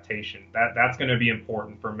for adaptation. That's going to be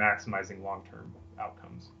important for maximizing long-term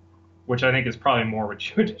outcomes, which I think is probably more what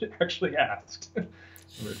you had actually asked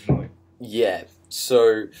originally. Yeah.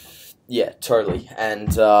 So, yeah, totally.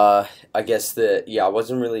 And I guess I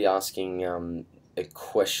wasn't really asking a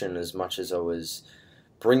question as much as I was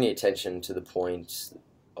bringing attention to the point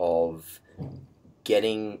of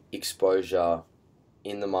getting exposure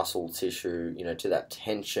in the muscle tissue, to that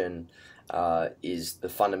tension is the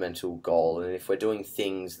fundamental goal. And if we're doing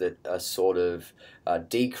things that are sort of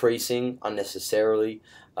decreasing unnecessarily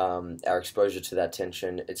our exposure to that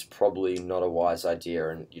tension, it's probably not a wise idea.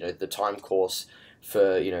 And, the time course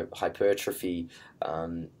for, hypertrophy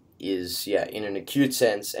is, in an acute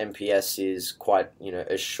sense, MPS is quite,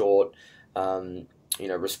 a short,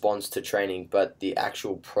 response to training, but the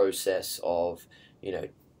actual process of,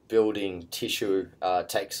 building tissue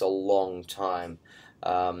takes a long time,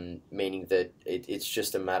 meaning that it's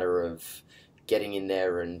just a matter of getting in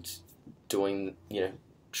there and doing,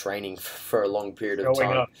 training for a long period of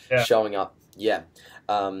time, showing up. Yeah.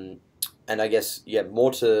 And I guess,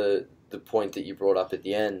 more to the point that you brought up at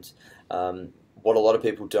the end, what a lot of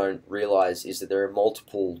people don't realize is that there are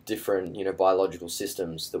multiple different, biological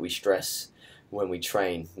systems that we stress when we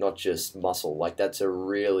train, not just muscle. Like, that's a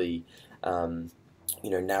really,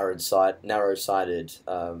 narrow-sighted,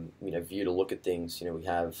 view to look at things. We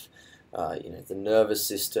have, the nervous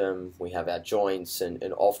system, we have our joints,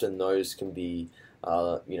 and often those can be,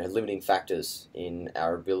 limiting factors in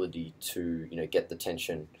our ability to, get the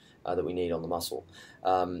tension that we need on the muscle.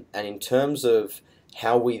 And in terms of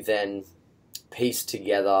how we then piece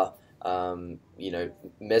together,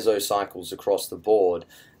 mesocycles across the board,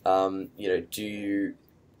 do you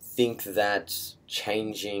think that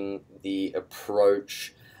changing the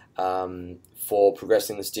approach for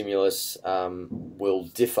progressing the stimulus will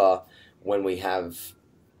differ when we have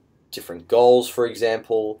different goals, for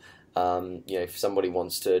example? If somebody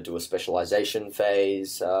wants to do a specialization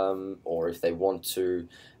phase, or if they want to,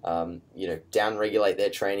 down-regulate their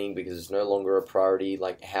training because it's no longer a priority,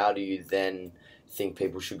 like, how do you then think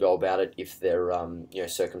people should go about it if their,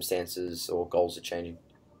 circumstances or goals are changing?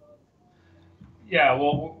 Yeah,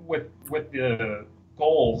 well, with the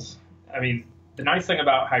goals, I mean, the nice thing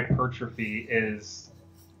about hypertrophy is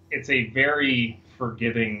it's a very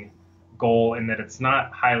forgiving goal in that it's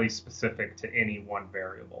not highly specific to any one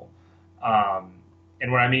variable.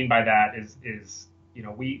 And what I mean by that is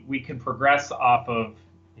we can progress off of,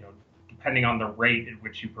 depending on the rate at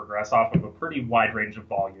which you progress, off of a pretty wide range of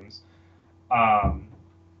volumes.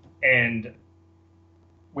 And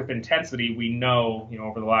with intensity, we know,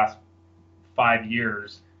 over the last 5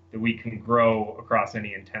 years that we can grow across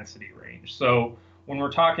any intensity range. So when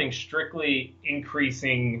we're talking strictly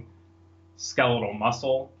increasing skeletal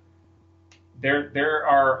muscle, there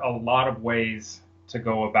are a lot of ways to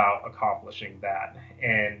go about accomplishing that.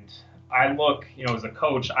 And I look, as a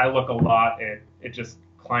coach, I look a lot at just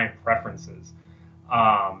client preferences,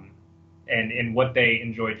 and what they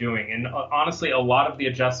enjoy doing. And honestly, a lot of the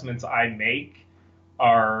adjustments I make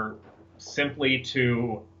are simply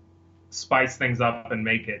to spice things up and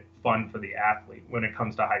make it fun for the athlete when it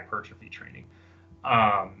comes to hypertrophy training,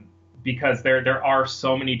 because there are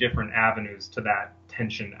so many different avenues to that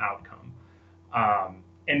tension outcome.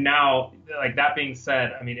 And now, like, that being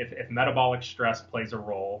said, I mean, if metabolic stress plays a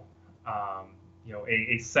role,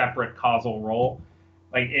 a separate causal role,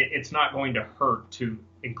 like, it's not going to hurt to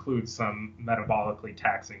include some metabolically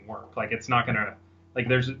taxing work. Like, it's not going to, like,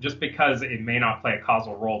 there's just because it may not play a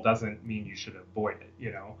causal role doesn't mean you should avoid it,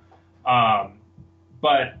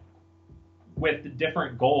 But with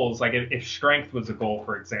different goals, like if strength was a goal,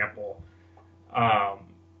 for example,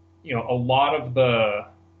 a lot of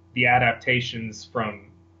the adaptations from,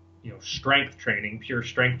 strength training, pure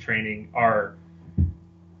strength training, are,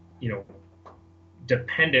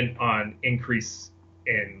 dependent on increase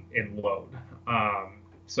in load.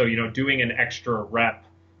 So, doing an extra rep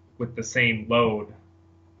with the same load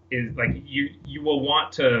is like, you will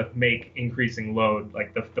want to make increasing load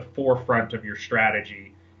like the forefront of your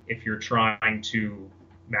strategy if you're trying to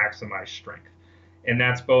maximize strength. And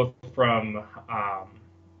that's both from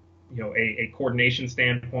a coordination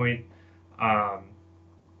standpoint, um,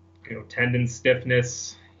 tendon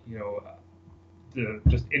stiffness,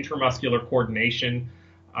 just intramuscular coordination.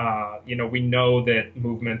 We know that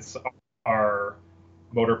movements are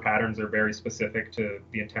motor patterns are very specific to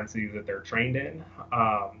the intensity that they're trained in.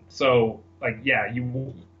 So,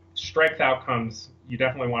 you strength outcomes, you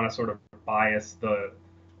definitely want to sort of bias the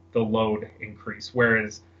load increase.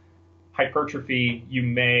 Whereas hypertrophy, you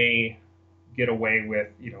may get away with,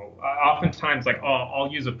 oftentimes I'll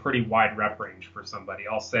use a pretty wide rep range for somebody.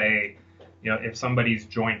 I'll say, if somebody's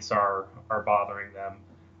joints are bothering them,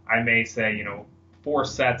 I may say, 4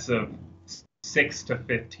 sets of 6 to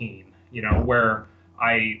 15, where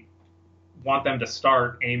I want them to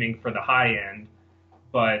start aiming for the high end,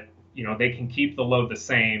 but they can keep the load the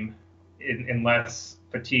same unless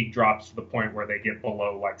fatigue drops to the point where they get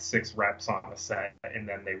below like 6 reps on a set, and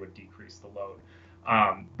then they would decrease the load.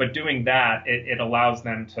 But doing that, it allows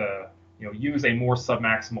them to use a more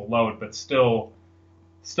submaximal load, but still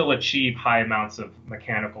achieve high amounts of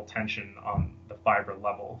mechanical tension on the fiber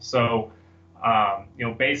level. So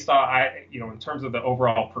based on in terms of the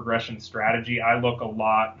overall progression strategy, I look a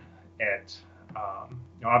lot at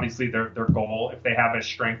obviously their goal. If they have a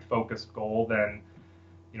strength focused goal, then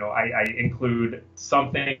I include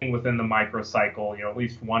something within the microcycle, at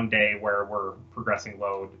least one day where we're progressing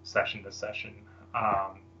load session to session.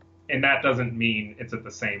 And that doesn't mean it's at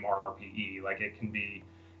the same RPE. Like it can be,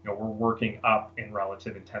 we're working up in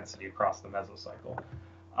relative intensity across the mesocycle.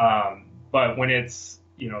 But when it's,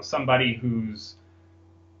 somebody who's,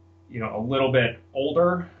 a little bit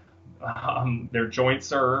older, their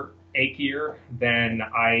joints are achier, then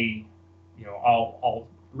I'll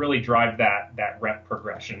really drive that rep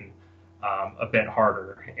progression a bit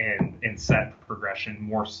harder and set progression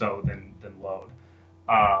more so than load.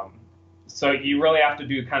 So you really have to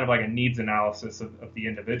do kind of like a needs analysis of the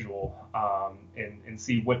individual and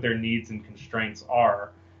see what their needs and constraints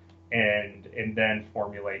are, and then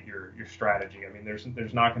formulate your strategy. I mean,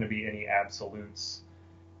 there's not going to be any absolutes,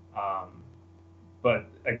 but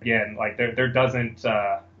again, like there doesn't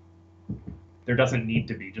need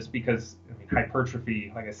to be, just because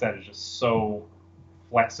hypertrophy, like I said, is just so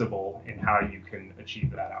flexible in how you can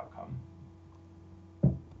achieve that outcome.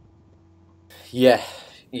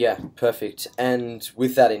 Yeah, perfect. And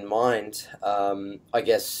with that in mind, I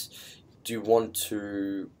guess, do you want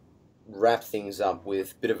to wrap things up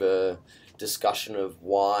with a bit of a discussion of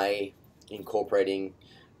why incorporating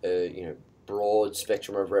broad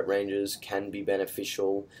spectrum of rep ranges can be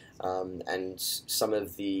beneficial, and some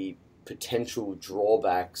of the potential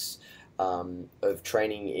drawbacks of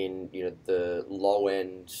training in the low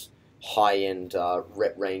end, high end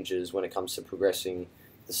rep ranges when it comes to progressing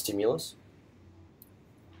the stimulus?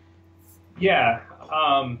 Yeah.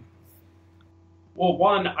 Well,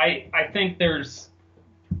 one, I think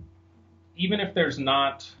even if there's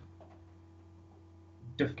not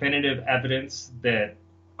definitive evidence that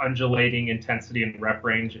undulating intensity and rep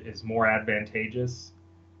range is more advantageous,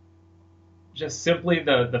 just simply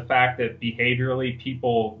the fact that behaviorally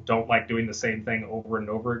people don't like doing the same thing over and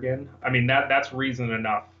over again, that's reason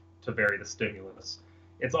enough to vary the stimulus.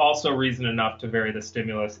 It's also reason enough to vary the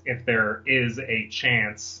stimulus if there is a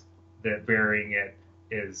chance that varying it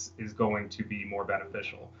is going to be more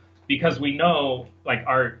beneficial. Because we know,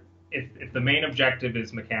 if the main objective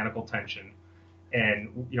is mechanical tension,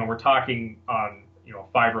 and we're talking on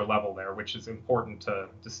fiber level there, which is important to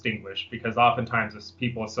distinguish, because oftentimes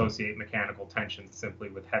people associate mechanical tension simply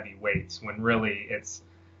with heavy weights, when really it's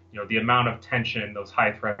the amount of tension those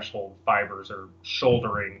high threshold fibers are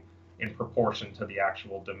shouldering in proportion to the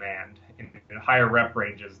actual demand. In higher rep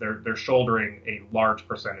ranges, they're shouldering a large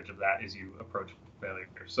percentage of that as you approach failure.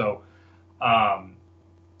 So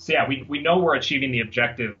yeah, we know we're achieving the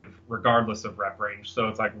objective regardless of rep range. So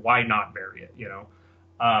it's like, why not vary it?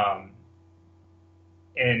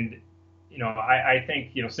 I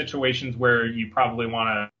think situations where you probably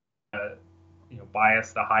want to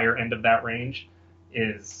bias the higher end of that range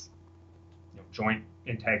is joint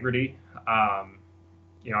integrity.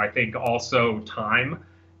 I think also time.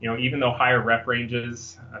 Even though higher rep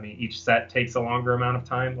ranges, each set takes a longer amount of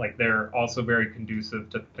time, they're also very conducive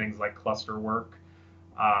to things like cluster work.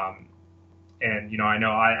 I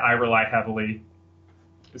know I rely heavily,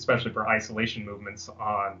 especially for isolation movements,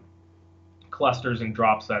 on clusters and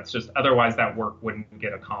drop sets. Just otherwise that work wouldn't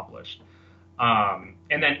get accomplished. And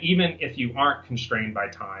then even if you aren't constrained by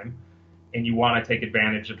time and you want to take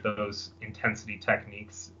advantage of those intensity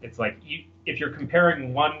techniques, it's like if you're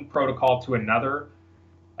comparing one protocol to another,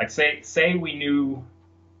 like say we knew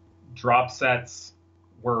drop sets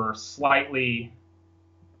were slightly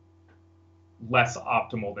less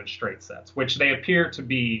optimal than straight sets, which they appear to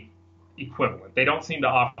be equivalent. They don't seem to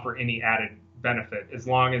offer any added benefit as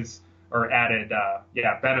long as, or added,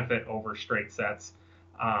 benefit over straight sets.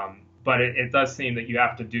 But it does seem that you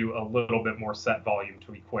have to do a little bit more set volume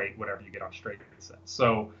to equate whatever you get on straight sets.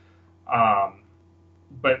 So,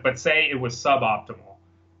 but say it was suboptimal,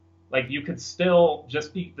 like you could still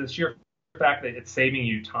just be the sheer fact that it's saving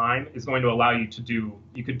you time is going to allow you to do.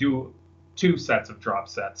 You could do 2 sets of drop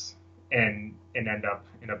sets and end up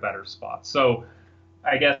in a better spot. So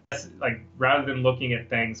I guess like rather than looking at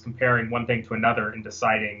things, comparing one thing to another and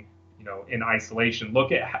deciding, in isolation,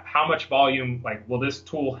 look at how much volume, like, will this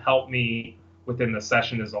tool help me within the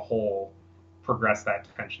session as a whole progress that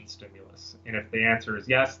tension stimulus? And if the answer is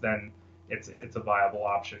yes, then it's a viable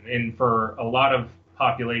option. And for a lot of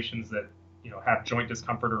populations that, have joint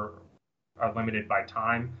discomfort or are limited by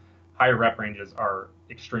time, higher rep ranges are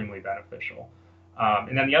extremely beneficial.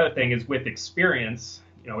 And then the other thing is with experience,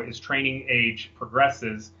 as training age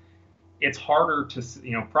progresses, it's harder to,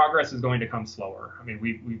 progress is going to come slower. I mean,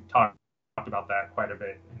 we've talked about that quite a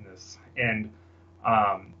bit in this. And,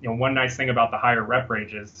 one nice thing about the higher rep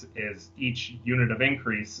ranges is each unit of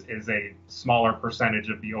increase is a smaller percentage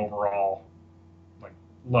of the overall like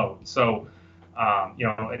load. So,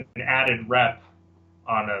 an added rep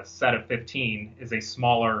on a set of 15 is a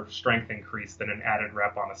smaller strength increase than an added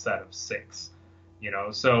rep on a set of 6.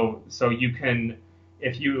 So you can,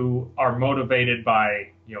 if you are motivated by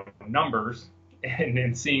numbers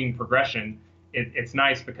and seeing progression, it's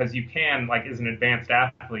nice because you can, like, as an advanced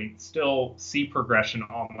athlete, still see progression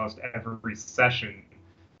almost every session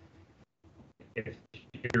if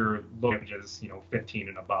your load is 15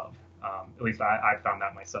 and above. At least I found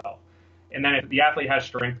that myself. And then if the athlete has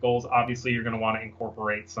strength goals, obviously you're going to want to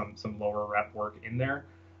incorporate some lower rep work in there.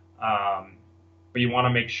 But you want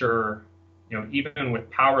to make sure, even with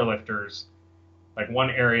power lifters, like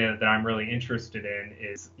one area that I'm really interested in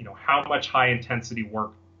is, how much high intensity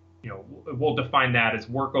work, we'll define that as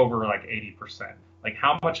work over like 80%. Like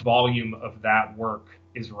how much volume of that work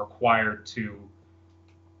is required to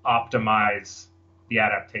optimize the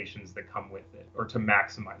adaptations that come with it or to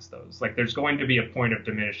maximize those. Like there's going to be a point of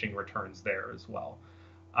diminishing returns there as well.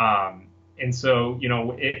 And so,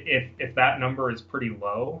 if that number is pretty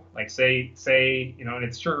low, like say, and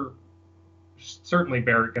it's certainly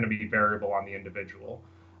going to be variable on the individual.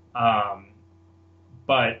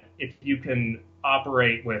 But if you can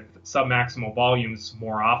operate with submaximal volumes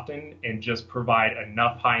more often and just provide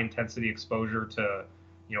enough high intensity exposure to,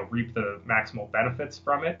 reap the maximal benefits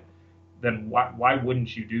from it, then why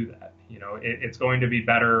wouldn't you do that? It's going to be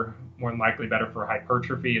better, more than likely better for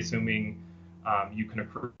hypertrophy, assuming you can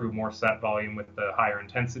accrue more set volume with the higher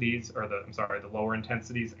intensities, or the lower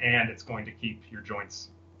intensities, and it's going to keep your joints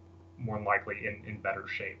more than likely in better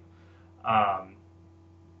shape.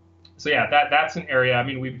 So yeah, that's an area. I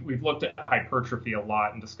mean, we've looked at hypertrophy a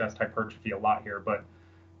lot and discussed hypertrophy a lot here, but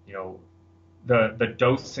the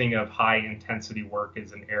dosing of high intensity work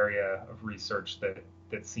is an area of research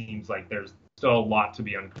that seems like there's still a lot to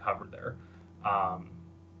be uncovered there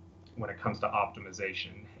when it comes to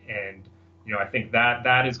optimization. And I think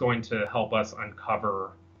that is going to help us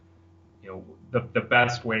uncover the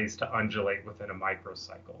best ways to undulate within a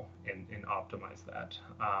microcycle and optimize that.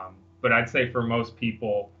 But I'd say for most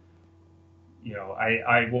people,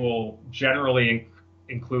 I will generally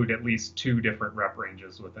include at least 2 different rep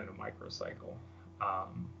ranges within a microcycle,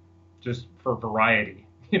 just for variety.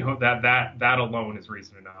 That alone is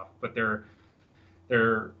reason enough. But there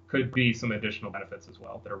could be some additional benefits as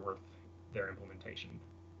well that are worth their implementation.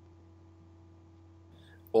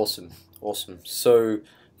 Awesome. So,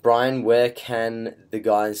 Brian, where can the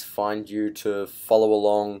guys find you to follow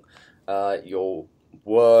along your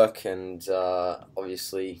work and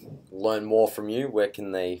obviously learn more from you? Where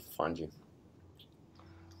can they find you?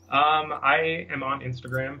 I am on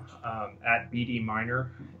Instagram at bdminer,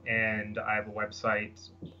 and I have a website,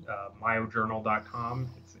 myojournal.com.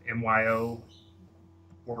 It's MYO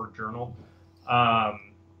word journal.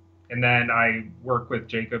 And then I work with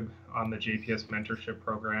Jacob on the JPS mentorship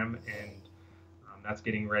program, and that's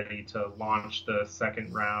getting ready to launch the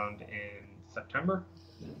second round in September.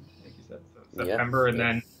 I think you said so, September. Yeah. And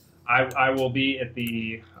then I will be at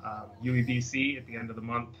the UEBC at the end of the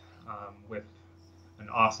month with an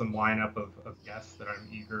awesome lineup of guests that I'm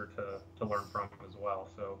eager to learn from as well.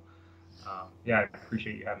 So I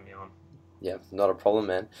appreciate you having me on. Yeah, not a problem,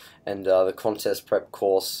 man. And the contest prep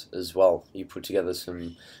course as well. You put together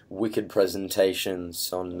some wicked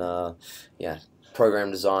presentations on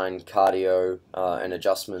program design, cardio, and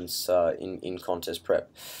adjustments in contest prep.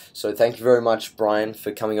 So thank you very much, Brian,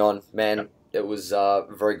 for coming on. Man, It was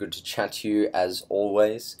very good to chat to you as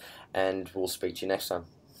always, and we'll speak to you next time.